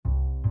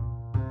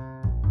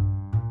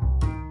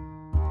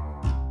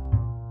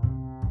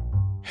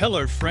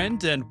Hello,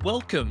 friend, and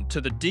welcome to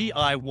the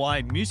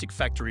DIY Music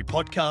Factory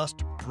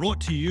podcast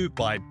brought to you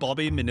by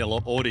Bobby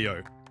Manila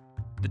Audio.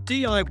 The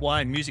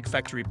DIY Music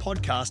Factory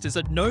podcast is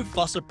a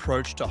no-fuss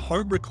approach to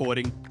home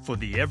recording for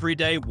the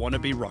everyday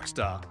wannabe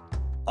rockstar.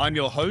 I'm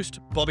your host,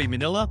 Bobby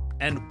Manila,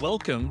 and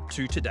welcome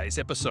to today's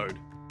episode.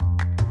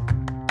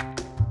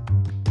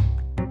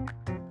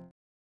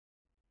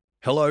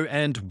 Hello,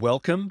 and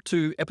welcome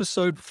to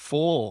episode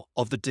 4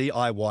 of the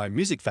DIY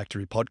Music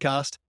Factory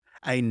podcast,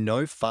 a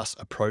no-fuss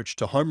approach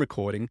to home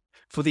recording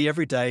for the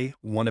everyday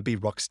wannabe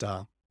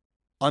rockstar.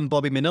 I'm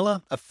Bobby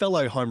Manila, a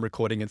fellow home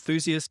recording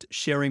enthusiast,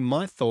 sharing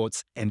my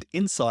thoughts and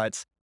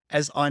insights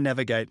as I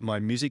navigate my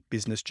music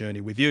business journey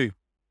with you.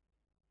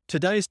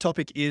 Today's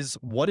topic is,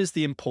 what is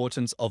the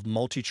importance of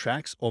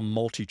multi-tracks or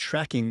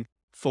multi-tracking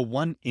for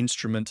one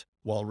instrument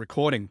while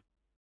recording?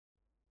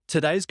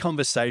 Today's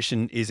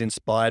conversation is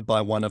inspired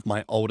by one of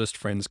my oldest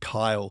friends,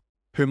 Kyle,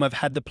 whom I've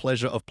had the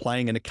pleasure of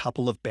playing in a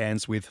couple of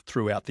bands with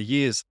throughout the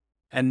years.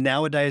 And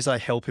nowadays I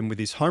help him with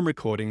his home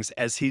recordings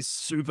as he's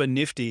super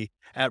nifty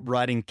at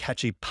writing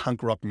catchy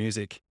punk rock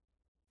music.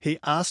 He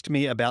asked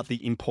me about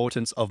the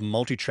importance of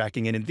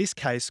multi-tracking, and in this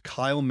case,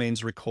 Kyle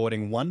means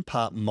recording one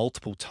part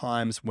multiple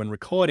times when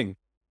recording.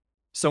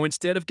 So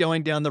instead of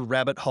going down the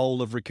rabbit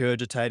hole of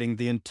regurgitating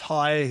the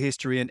entire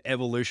history and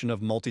evolution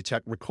of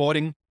multi-track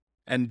recording,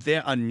 and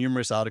there are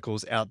numerous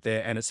articles out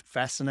there and it's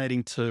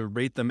fascinating to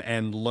read them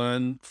and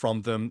learn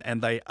from them,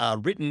 and they are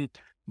written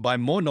by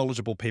more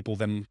knowledgeable people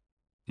than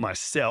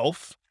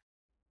myself,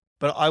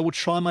 but I will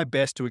try my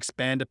best to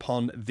expand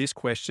upon this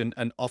question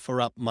and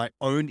offer up my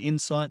own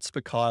insights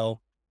for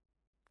Kyle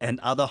and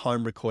other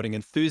home recording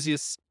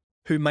enthusiasts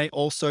who may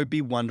also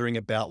be wondering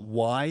about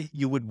why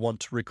you would want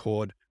to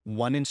record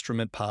one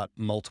instrument part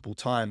multiple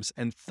times.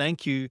 And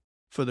thank you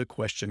for the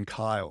question,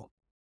 Kyle.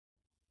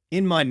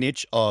 In my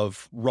niche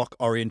of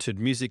rock-oriented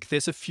music,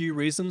 there's a few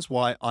reasons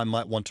why I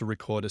might want to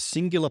record a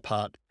singular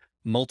part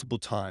multiple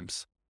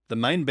times. The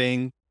main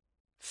being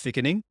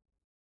thickening,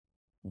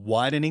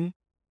 widening,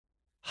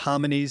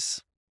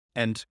 harmonies,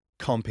 and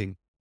comping.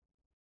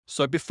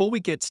 So before we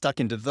get stuck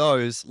into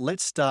those,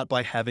 let's start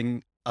by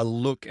having a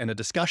look and a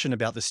discussion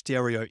about the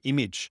stereo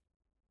image.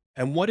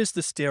 And what is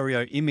the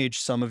stereo image,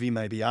 some of you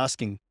may be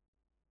asking?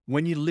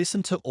 When you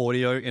listen to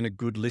audio in a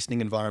good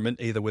listening environment,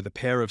 either with a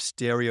pair of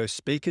stereo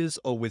speakers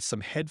or with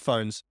some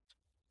headphones,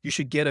 you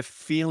should get a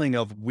feeling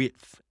of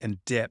width and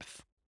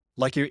depth,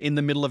 like you're in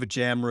the middle of a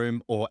jam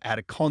room or at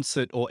a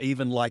concert, or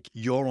even like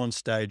you're on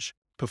stage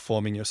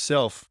performing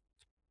yourself.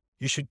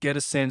 You should get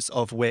a sense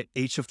of where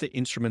each of the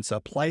instruments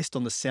are placed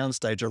on the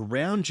soundstage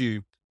around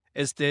you,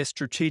 as they're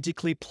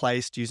strategically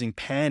placed using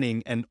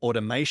panning and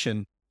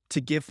automation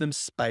to give them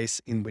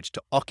space in which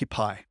to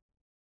occupy.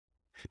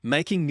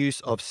 Making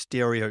use of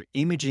stereo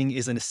imaging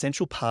is an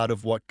essential part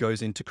of what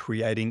goes into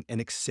creating an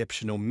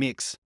exceptional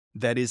mix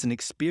that is an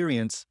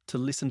experience to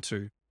listen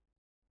to.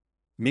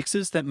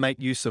 Mixes that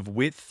make use of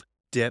width,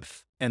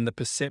 depth, and the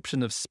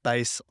perception of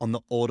space on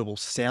the audible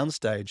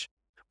soundstage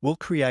will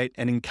create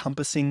an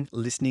encompassing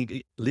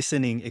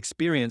listening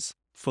experience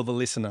for the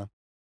listener.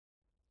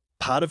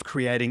 Part of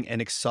creating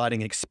an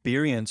exciting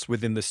experience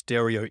within the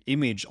stereo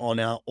image on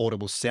our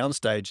audible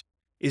soundstage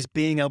is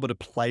being able to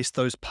place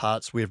those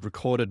parts we have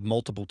recorded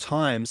multiple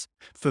times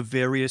for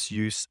various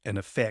use and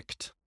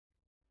effect.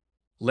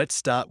 Let's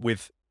start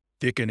with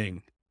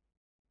thickening.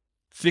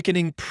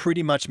 Thickening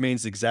pretty much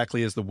means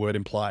exactly as the word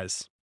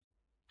implies: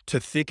 to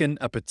thicken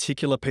a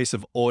particular piece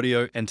of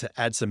audio and to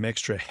add some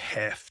extra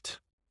heft.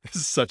 This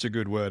is such a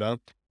good word, huh?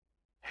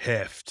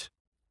 Heft.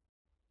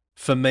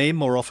 For me,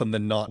 more often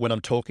than not, when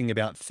I'm talking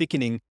about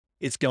thickening,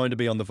 it's going to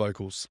be on the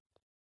vocals.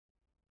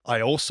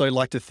 I also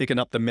like to thicken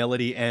up the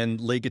melody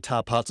and lead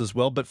guitar parts as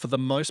well, but for the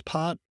most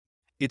part,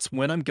 it's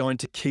when I'm going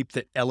to keep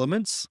the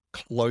elements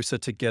closer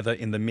together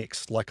in the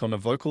mix, like on a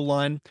vocal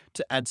line,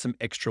 to add some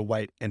extra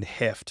weight and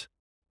heft.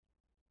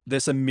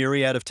 There's a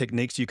myriad of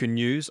techniques you can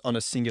use on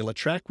a singular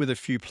track with a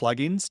few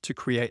plugins to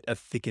create a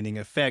thickening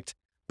effect,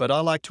 but I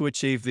like to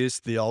achieve this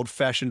the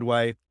old-fashioned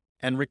way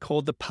and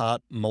record the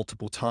part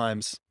multiple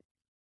times.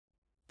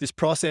 This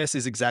process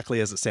is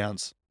exactly as it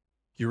sounds.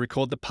 You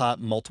record the part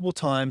multiple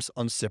times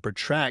on separate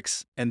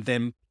tracks and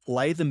then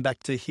play them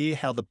back to hear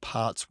how the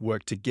parts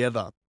work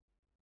together.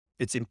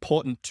 It's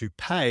important to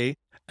pay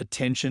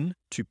attention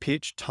to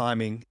pitch,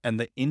 timing, and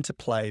the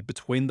interplay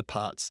between the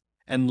parts,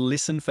 and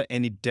listen for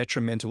any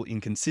detrimental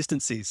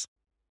inconsistencies.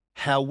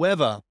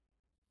 However,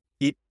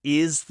 it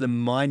is the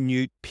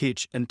minute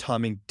pitch and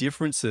timing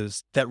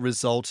differences that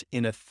result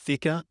in a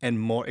thicker and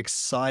more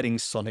exciting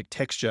sonic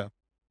texture.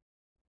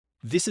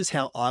 This is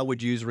how I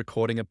would use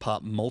recording a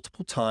part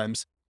multiple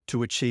times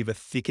to achieve a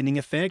thickening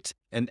effect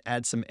and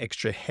add some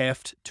extra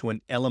heft to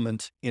an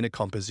element in a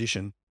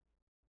composition.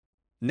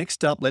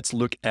 Next up, let's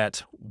look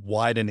at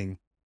widening.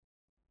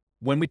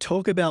 When we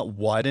talk about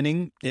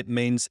widening, it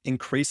means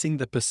increasing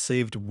the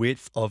perceived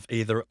width of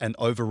either an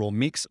overall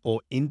mix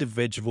or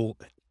individual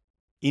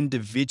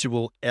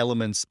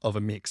elements of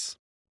a mix.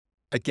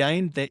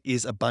 Again, there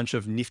is a bunch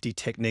of nifty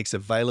techniques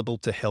available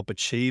to help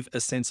achieve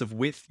a sense of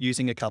width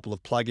using a couple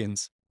of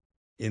plugins.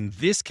 In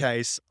this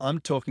case, I'm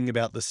talking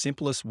about the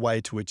simplest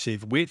way to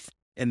achieve width,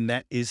 and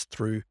that is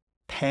through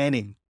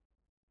panning.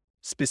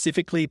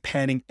 Specifically,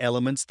 panning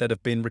elements that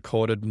have been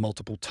recorded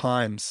multiple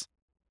times.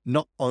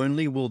 Not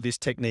only will this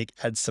technique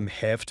add some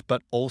heft,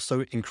 but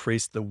also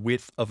increase the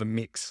width of a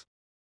mix.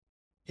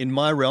 In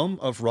my realm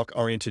of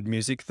rock-oriented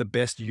music, the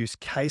best use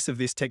case of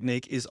this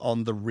technique is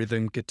on the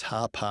rhythm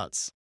guitar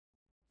parts.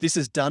 This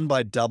is done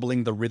by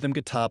doubling the rhythm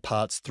guitar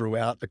parts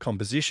throughout a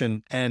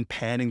composition and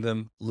panning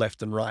them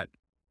left and right.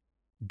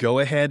 Go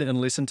ahead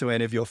and listen to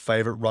any of your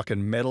favorite rock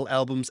and metal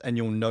albums and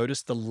you'll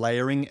notice the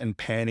layering and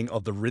panning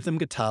of the rhythm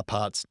guitar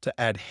parts to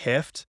add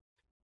heft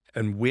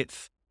and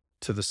width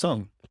to the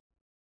song.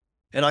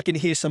 And I can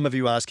hear some of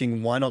you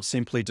asking, why not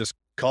simply just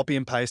copy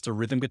and paste a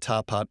rhythm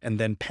guitar part and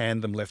then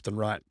pan them left and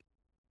right?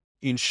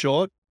 In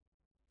short,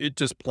 it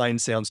just plain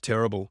sounds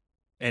terrible.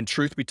 And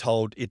truth be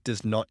told, it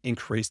does not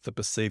increase the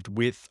perceived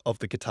width of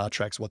the guitar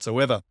tracks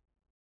whatsoever.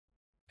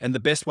 And the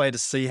best way to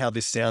see how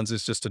this sounds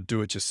is just to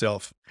do it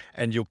yourself.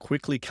 And you'll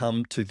quickly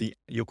come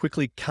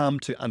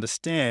to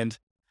understand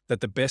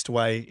that the best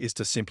way is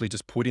to simply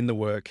just put in the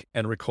work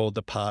and record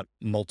the part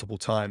multiple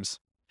times.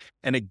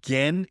 And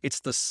again, it's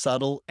the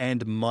subtle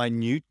and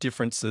minute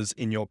differences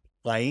in your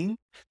playing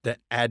that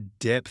add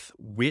depth,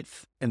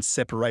 width, and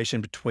separation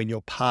between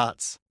your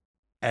parts,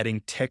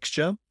 adding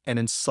texture and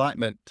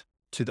incitement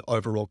to the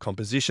overall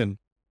composition.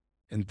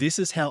 And this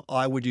is how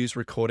I would use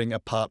recording a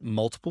part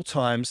multiple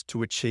times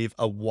to achieve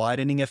a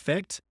widening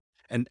effect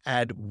and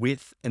add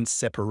width and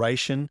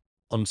separation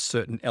on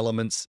certain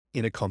elements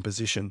in a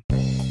composition.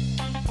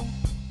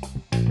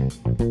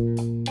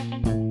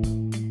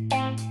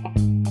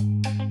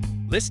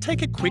 Let's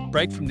take a quick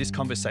break from this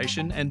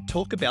conversation and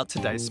talk about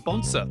today's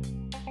sponsor.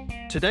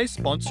 Today's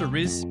sponsor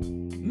is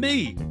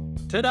me.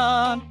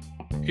 Ta-da!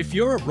 If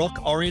you're a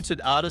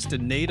rock-oriented artist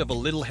in need of a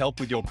little help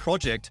with your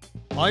project,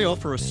 I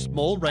offer a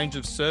small range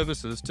of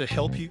services to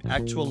help you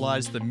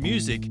actualize the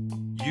music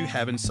you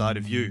have inside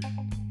of you.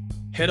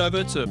 Head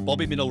over to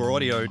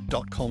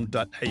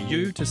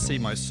bobbymilleraudio.com.au to see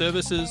my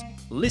services,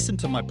 listen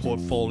to my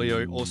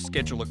portfolio, or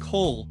schedule a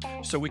call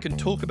so we can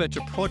talk about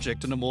your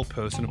project on a more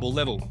personable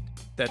level.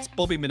 That's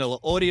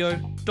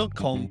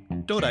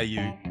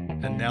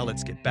bobbymilleraudio.com.au. And now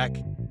let's get back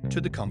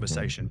to the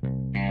conversation.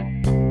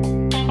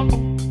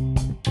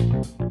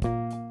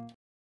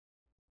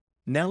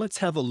 Now let's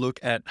have a look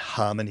at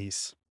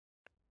harmonies.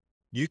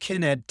 You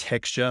can add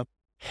texture,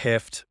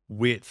 heft,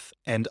 width,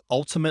 and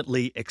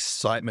ultimately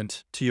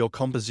excitement to your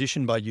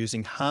composition by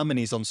using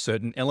harmonies on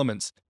certain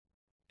elements.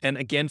 And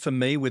again, for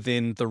me,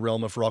 within the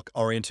realm of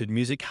rock-oriented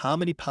music,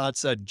 harmony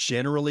parts are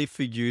generally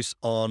for use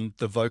on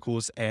the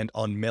vocals and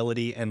on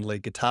melody and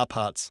lead guitar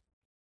parts.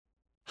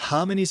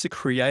 Harmonies are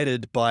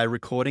created by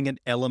recording an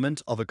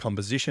element of a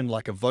composition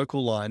like a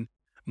vocal line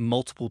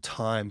multiple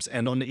times,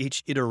 and on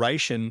each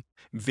iteration,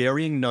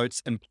 varying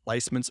notes and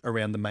placements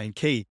around the main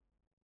key.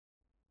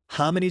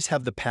 Harmonies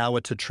have the power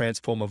to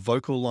transform a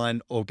vocal line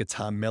or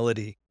guitar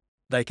melody.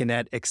 They can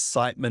add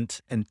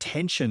excitement and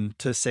tension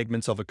to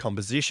segments of a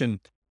composition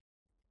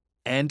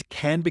and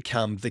can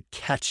become the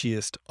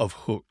catchiest of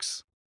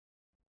hooks.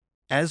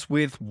 As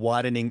with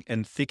widening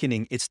and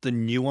thickening, it's the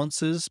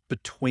nuances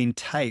between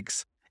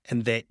takes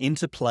and their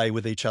interplay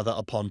with each other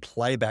upon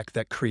playback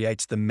that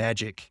creates the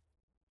magic.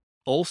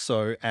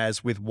 Also,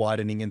 as with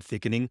widening and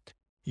thickening,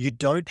 you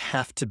don't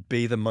have to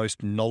be the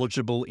most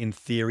knowledgeable in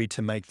theory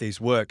to make these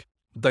work,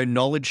 though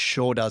knowledge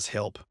sure does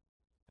help.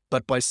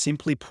 But by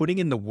simply putting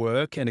in the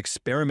work and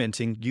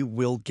experimenting, you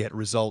will get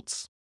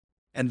results.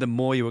 And the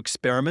more you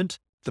experiment,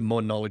 the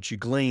more knowledge you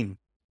glean.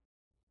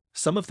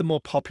 Some of the more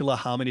popular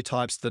harmony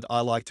types that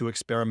I like to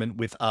experiment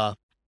with are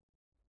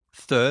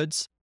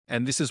thirds,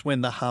 and this is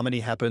when the harmony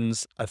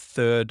happens a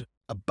third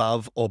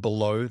above or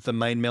below the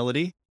main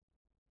melody.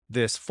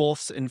 There's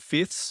fourths and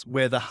fifths,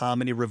 where the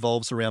harmony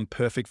revolves around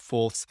perfect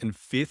fourths and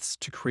fifths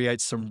to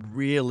create some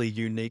really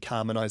unique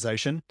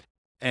harmonization,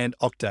 and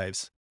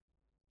octaves.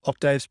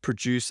 Octaves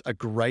produce a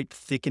great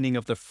thickening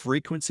of the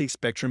frequency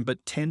spectrum,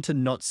 but tend to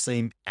not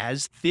seem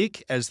as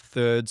thick as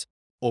thirds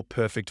or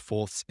perfect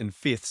fourths and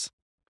fifths.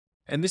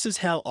 And this is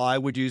how I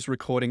would use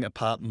recording a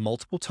part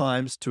multiple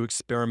times to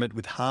experiment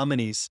with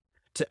harmonies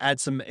to add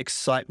some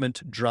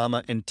excitement,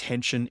 drama, and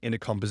tension in a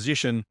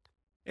composition,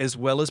 as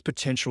well as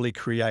potentially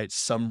create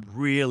some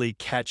really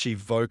catchy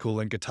vocal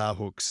and guitar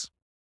hooks.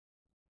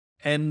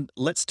 And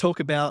let's talk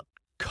about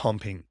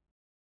comping.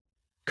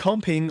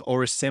 Comping,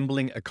 or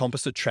assembling a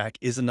composite track,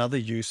 is another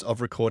use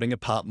of recording a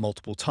part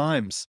multiple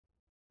times.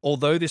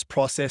 Although this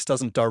process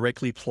doesn't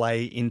directly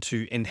play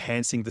into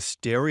enhancing the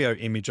stereo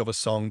image of a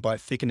song by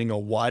thickening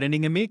or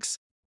widening a mix,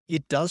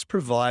 it does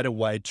provide a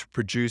way to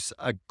produce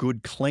a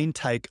good clean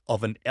take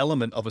of an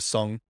element of a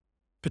song,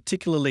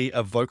 particularly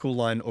a vocal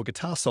line or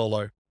guitar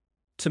solo.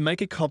 To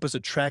make a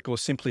composite track, or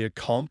simply a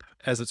comp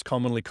as it's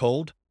commonly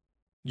called,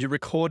 you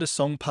record a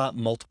song part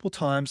multiple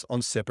times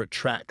on separate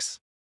tracks.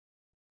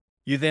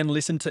 You then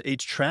listen to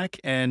each track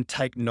and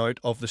take note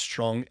of the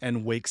strong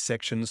and weak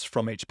sections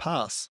from each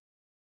pass.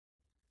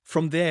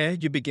 From there,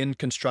 you begin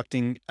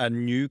constructing a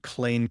new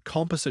clean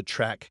composite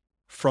track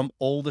from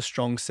all the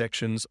strong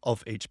sections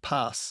of each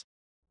pass.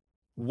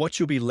 What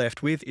you'll be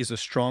left with is a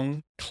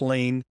strong,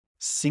 clean,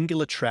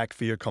 singular track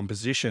for your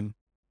composition.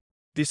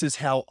 This is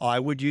how I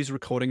would use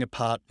recording a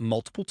part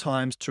multiple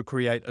times to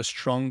create a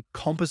strong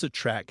composite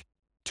track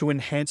to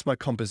enhance my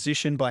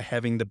composition by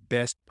having the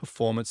best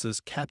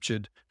performances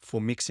captured for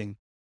mixing.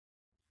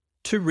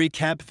 To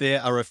recap,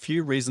 there are a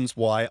few reasons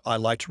why I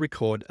like to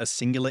record a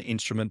singular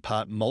instrument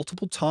part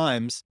multiple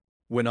times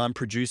when I'm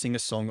producing a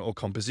song or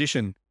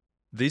composition.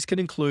 These can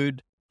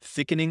include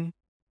thickening,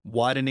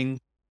 widening,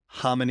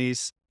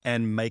 harmonies,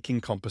 and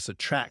making composite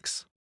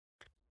tracks.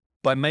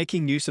 By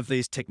making use of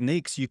these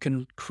techniques, you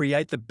can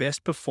create the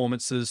best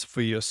performances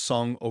for your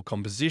song or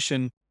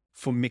composition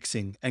for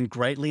mixing and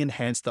greatly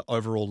enhance the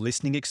overall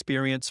listening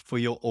experience for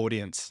your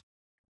audience.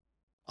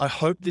 I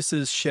hope this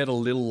has shed a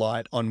little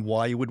light on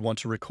why you would want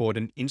to record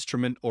an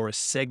instrument or a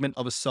segment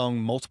of a song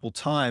multiple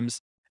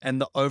times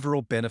and the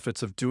overall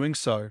benefits of doing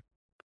so.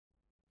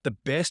 The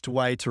best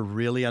way to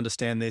really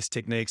understand these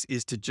techniques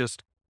is to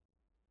just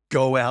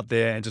go out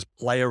there and just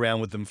play around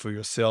with them for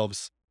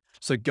yourselves.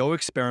 So go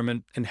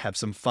experiment and have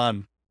some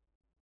fun.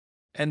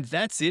 And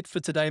that's it for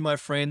today, my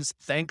friends.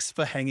 Thanks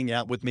for hanging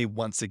out with me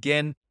once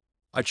again.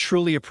 I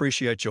truly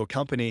appreciate your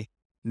company.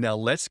 Now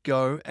let's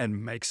go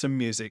and make some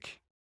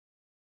music.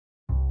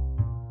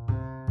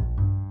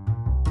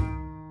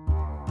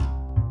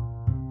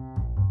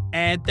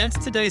 And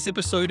that's today's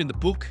episode in the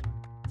book.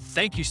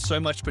 Thank you so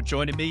much for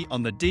joining me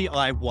on the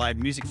DIY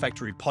Music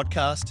Factory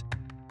podcast.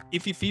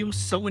 If you feel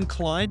so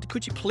inclined,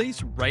 could you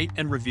please rate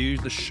and review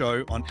the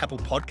show on Apple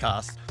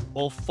Podcasts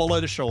or follow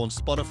the show on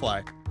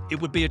Spotify?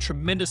 It would be a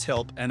tremendous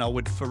help and I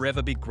would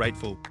forever be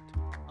grateful.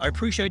 I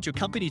appreciate your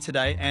company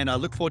today and I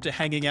look forward to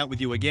hanging out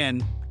with you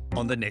again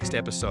on the next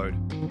episode.